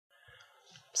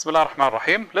Bismillah ar-Rahman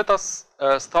ar-Rahim. Let us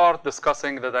start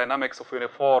discussing the dynamics of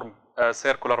uniform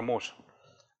circular motion.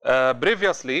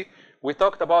 Previously, we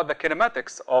talked about the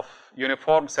kinematics of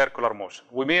uniform circular motion.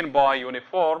 We mean by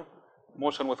uniform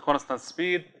motion with constant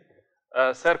speed,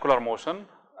 circular motion,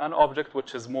 an object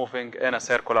which is moving in a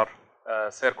circular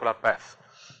path.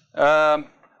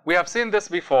 We have seen this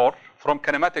before from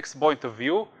kinematics point of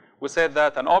view. We said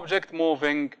that an object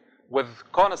moving with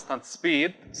constant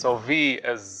speed, so V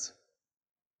is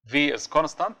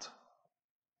constant.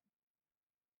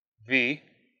 V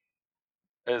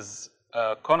is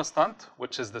constant,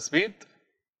 which is the speed.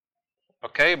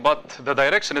 Okay, but the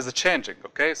direction is changing.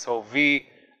 Okay, so V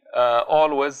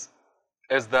always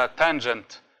is the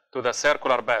tangent to the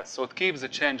circular path, so it keeps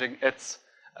changing its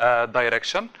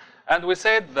direction. And we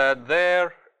said that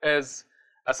there is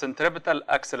a centripetal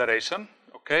acceleration,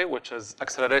 okay, which is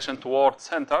acceleration towards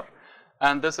center,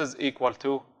 and this is equal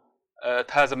to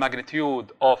it has a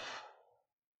magnitude of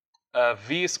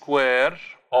V square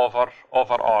over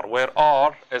R, where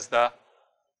R is the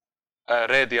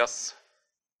radius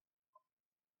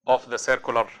of the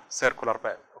circular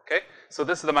path. Okay, so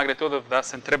this is the magnitude of the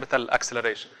centripetal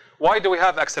acceleration. Why do we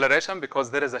have acceleration? Because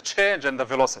there is a change in the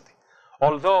velocity.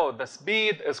 Although the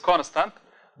speed is constant,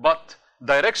 but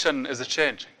direction is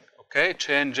changing. Okay,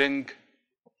 changing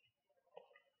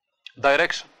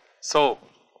direction. So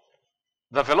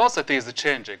the velocity is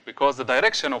changing because the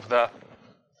direction of the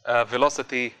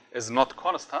velocity is not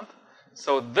constant.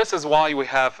 So this is why we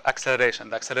have acceleration.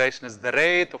 The acceleration is the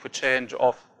rate of a change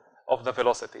of the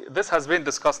velocity. This has been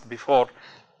discussed before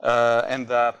in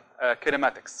the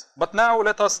kinematics. But now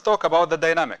let us talk about the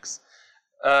dynamics.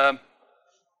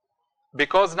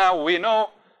 Because now we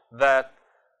know that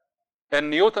in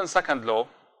Newton's second law,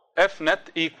 F net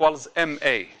equals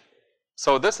ma.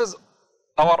 So this is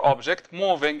our object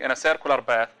moving in a circular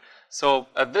path. So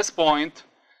at this point,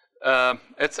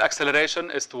 its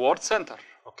acceleration is towards center.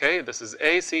 Okay, this is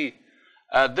AC.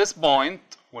 At this point,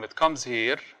 when it comes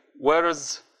here, where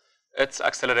is its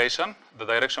acceleration? The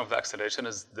direction of the acceleration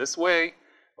is this way.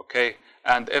 Okay,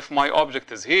 and if my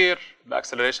object is here, the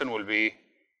acceleration will be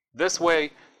this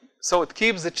way. So it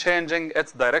keeps changing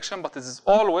its direction, but it is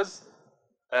always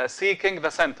seeking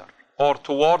the center or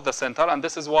toward the center, and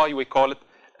this is why we call it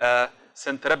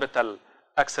centripetal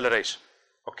acceleration.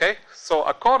 Okay, so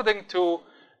according to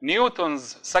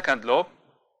Newton's second law,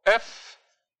 F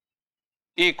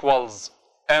equals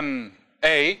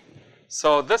ma.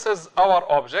 So this is our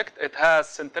object. It has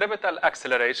centripetal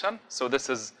acceleration. So this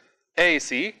is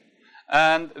AC,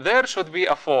 and there should be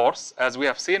a force, as we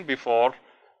have seen before.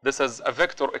 This is a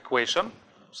vector equation.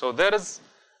 So there is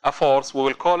a force. We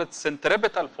will call it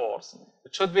centripetal force.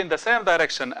 It should be in the same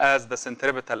direction as the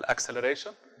centripetal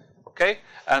acceleration. Okay,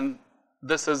 and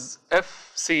this is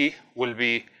Fc will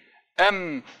be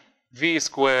mv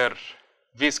square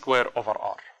over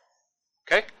r.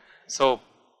 Okay, so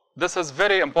this is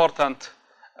very important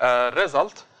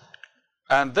result,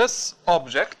 and this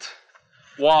object,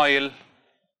 while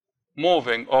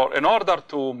moving, or in order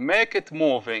to make it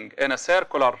moving in a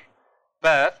circular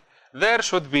path, there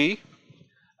should be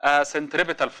a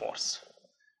centripetal force.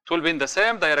 It will be in the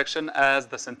same direction as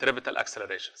the centripetal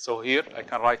acceleration. So here I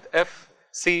can write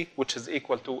Fc, which is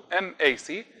equal to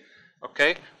mac.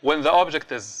 Okay, when the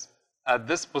object is at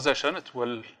this position, it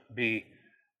will be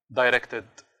directed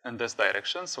in this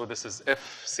direction. So this is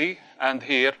Fc, and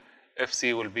here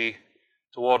Fc will be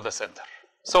toward the center.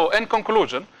 So in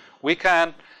conclusion, we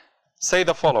can say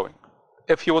the following.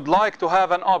 If you would like to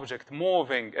have an object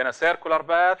moving in a circular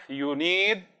path, you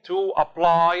need to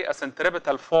apply a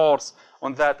centripetal force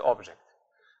on that object,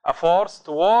 a force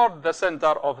toward the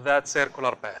center of that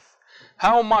circular path.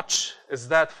 How much is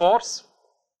that force?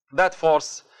 That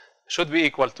force should be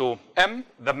equal to m,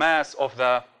 the mass of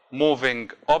the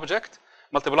moving object,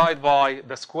 multiplied by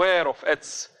the square of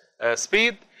its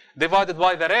speed, divided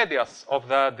by the radius of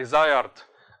the desired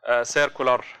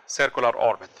circular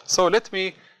orbit. So let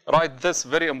me write this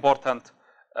very important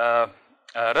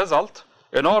result.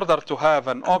 In order to have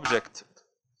an object,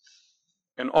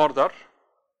 in order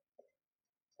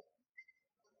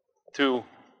to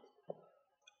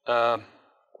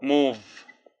move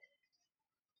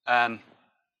an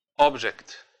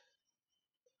object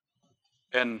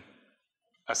in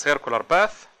a circular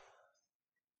path,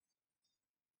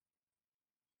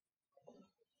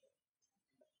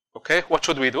 okay, what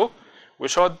should we do? We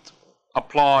should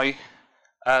apply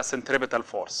a centripetal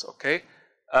force, okay?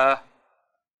 A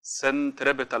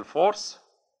centripetal force,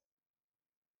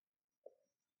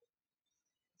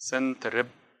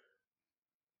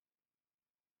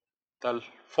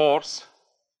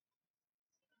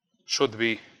 should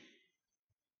be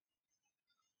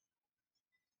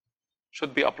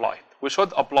applied. We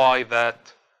should apply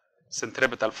that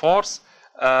centripetal force.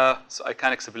 So I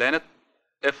can explain it.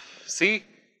 Fc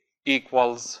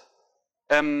equals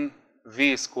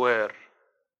mv square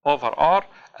over r,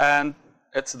 and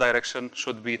its direction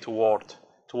should be toward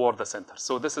the center.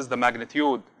 So this is the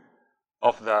magnitude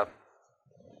of the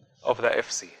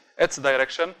Fc. Its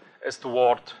direction is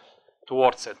toward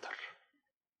center.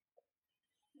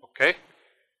 Okay,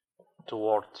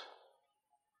 toward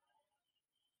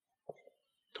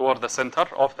the center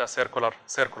of the circular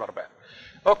path.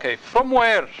 Okay, from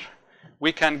where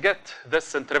we can get this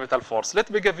centripetal force? Let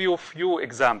me give you a few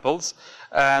examples.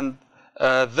 And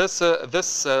this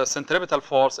centripetal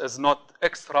force is not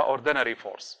extraordinary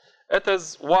force. It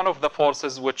is one of the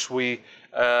forces which we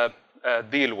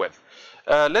deal with.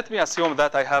 Let me assume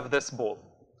that I have this ball.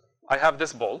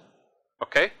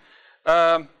 Okay?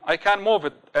 I can move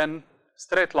it in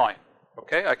straight line.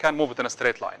 Okay? I can move it in a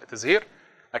straight line. It is here.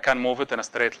 I can move it in a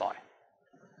straight line.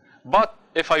 But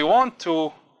if I want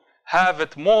to have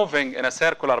it moving in a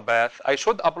circular path, I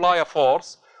should apply a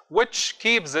force which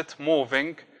keeps it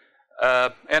moving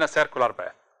in a circular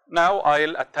path. Now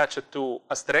I'll attach it to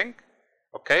a string,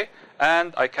 okay,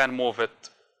 and I can move it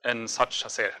in such a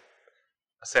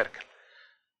circle.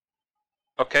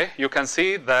 Okay, you can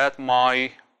see that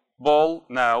my ball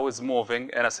now is moving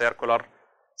in a circular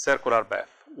path.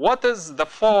 What is the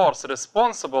force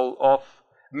responsible of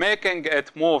making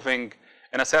it moving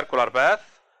in a circular path?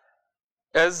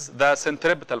 Is the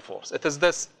centripetal force. It is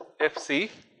this Fc,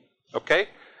 okay?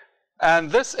 And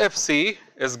this Fc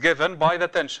is given by the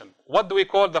tension. What do we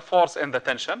call the force in the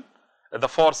tension? The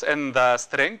force in the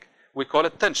string, we call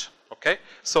it tension, okay?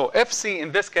 So Fc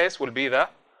in this case will be the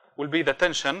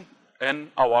tension in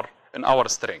our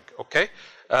string, okay?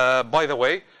 By the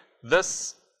way,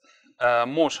 this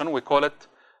motion, we call it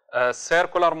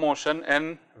circular motion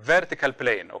in vertical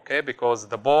plane, okay? Because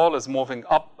the ball is moving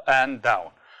up and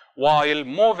down. While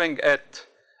moving it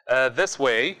this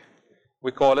way,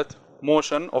 we call it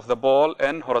motion of the ball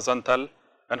in horizontal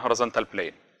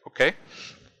plane. Okay.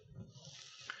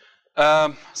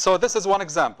 So this is one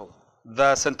example.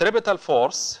 The centripetal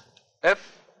force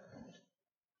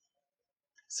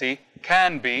Fc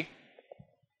can be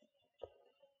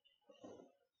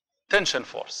tension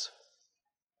force.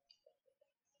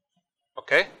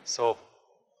 Okay. So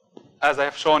as I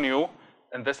have shown you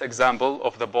in this example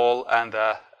of the ball and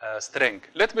the string.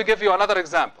 Let me give you another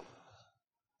example.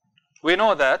 We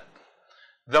know that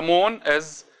the moon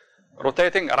is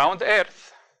rotating around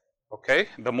Earth. Okay,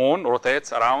 the moon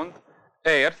rotates around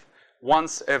Earth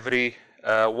once every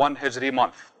 1 Hijri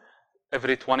month,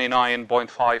 every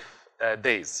 29.5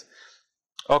 days.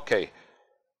 Okay,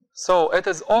 so it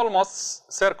is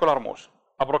almost circular motion.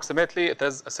 Approximately, it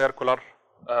is a circular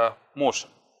motion.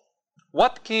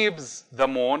 What keeps the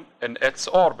moon in its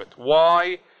orbit?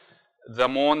 Why the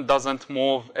moon doesn't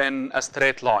move in a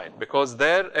straight line? Because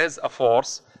there is a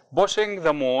force pushing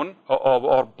the moon,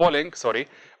 or pulling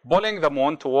the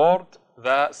moon toward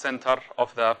the center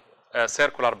of the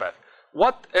circular path.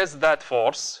 What is that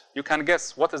force? You can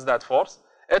guess what is that force?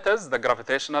 It is the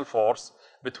gravitational force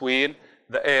between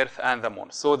the Earth and the moon.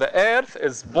 So the Earth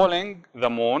is pulling the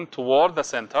moon toward the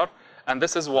center, and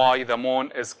this is why the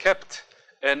moon is kept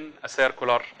in a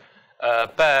circular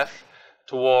path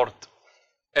toward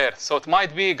Earth. So it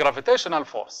might be gravitational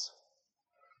force,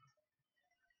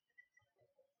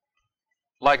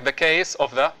 like the case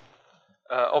of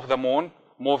the moon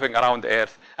moving around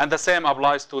Earth. And the same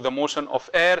applies to the motion of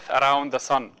Earth around the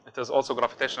sun. It is also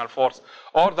gravitational force.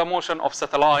 Or the motion of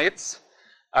satellites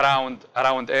around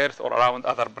Earth or around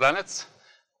other planets.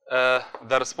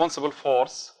 The responsible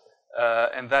force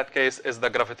in that case is the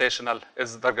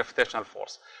gravitational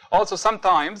force. Also,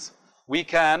 sometimes we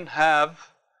can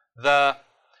have the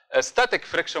static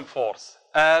friction force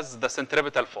as the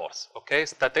centripetal force. Okay,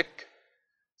 static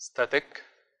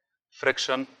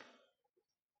friction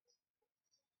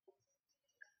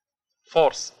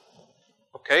force.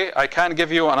 Okay, I can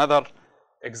give you another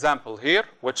example here,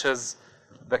 which is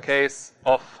the case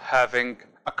of having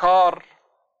a car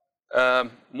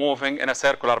moving in a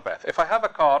circular path. If I have a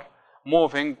car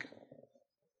moving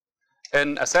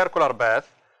in a circular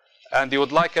path and you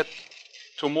would like it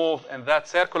to move in that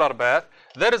circular path,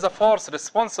 there is a force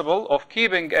responsible of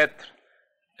keeping it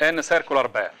in a circular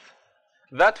path.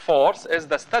 That force is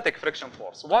the static friction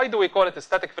force. Why do we call it a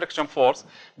static friction force?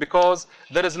 Because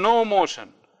there is no motion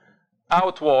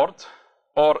outward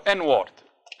or inward.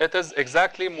 It is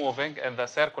exactly moving in the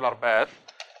circular path.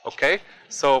 Okay,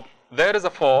 so there is a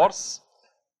force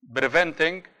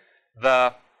preventing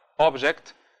the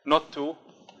object not to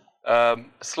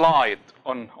slide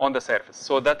on the surface.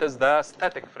 So that is the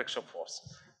static friction force.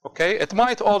 Okay, it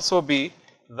might also be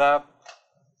the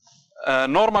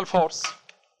normal force.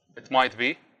 It might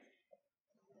be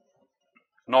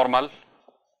normal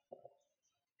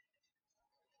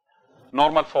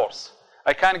force.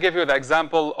 I can give you the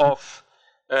example of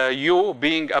you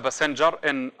being a passenger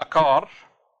in a car,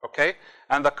 okay,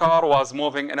 and the car was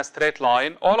moving in a straight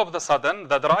line. All of a sudden,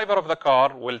 the driver of the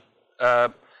car will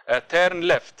turn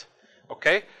left,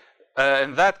 okay.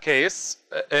 In that case,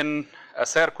 in a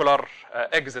circular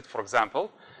exit, for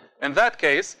example, in that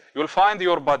case, you'll find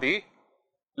your body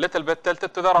little bit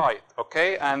tilted to the right,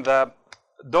 okay, and the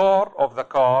door of the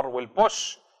car will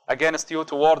push against you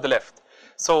toward the left.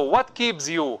 So what keeps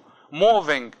you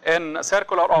moving in a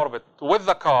circular orbit with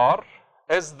the car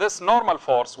is this normal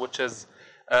force, which is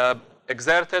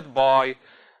exerted by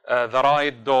the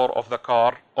right door of the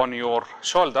car on your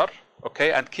shoulder,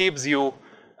 okay, and keeps you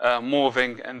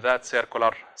moving in that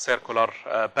circular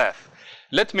path.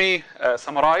 Let me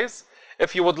summarize.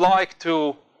 If you would like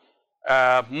to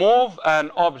move an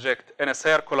object in a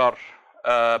circular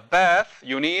path,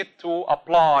 you need to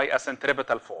apply a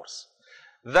centripetal force.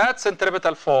 That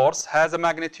centripetal force has a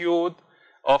magnitude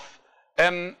of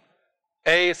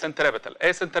A centripetal.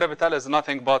 A centripetal is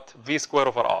nothing but V square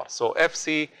over R. So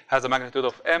Fc has a magnitude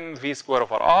of mv square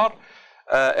over R.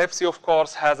 Fc, of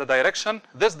course, has a direction.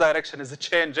 This direction is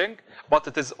changing, but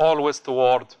it is always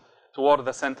toward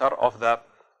the center of the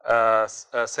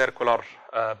circular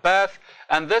path.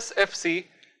 And this Fc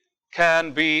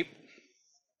can be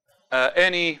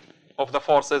any of the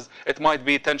forces. It might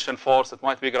be tension force, it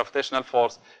might be gravitational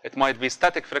force, it might be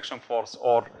static friction force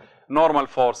or normal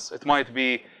force, it might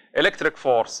be electric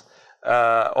force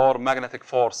or magnetic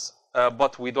force,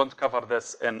 but we don't cover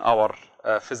this in our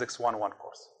Physics 101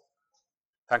 course.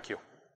 Thank you.